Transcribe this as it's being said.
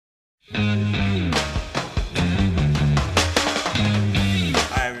Hi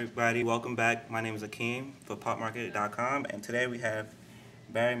everybody, welcome back. My name is Akeem for PopMarket.com, and today we have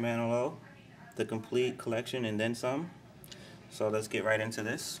RARE Manilow, the complete collection and then some. So let's get right into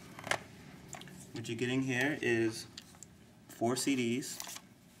this. What you're getting here is 4 CDs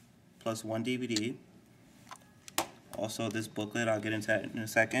plus 1 DVD. Also this booklet, I'll get into that in a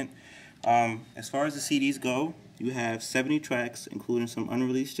second. As far as the CDs go, you have 70 tracks including some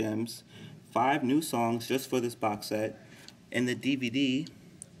unreleased gems, 5 new songs just for this box set. In the DVD,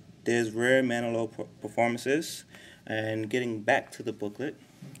 there's RARE Manilow performances. And getting back to the booklet,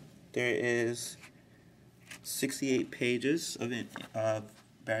 there is 68 pages of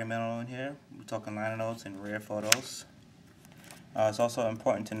RARE Manilow in here. We're talking liner notes and rare photos. It's also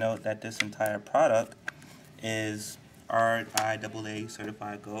important to note that this entire product is RIAA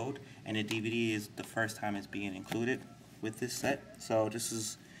certified gold, and the DVD is the first time it's being included with this set. So this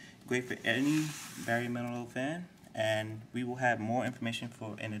is great for any RARE Manilow fan, and we will have more information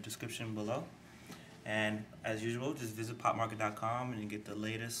in the description below. And as usual, just visit popmarket.com and get the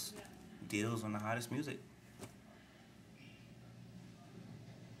latest deals on the hottest music.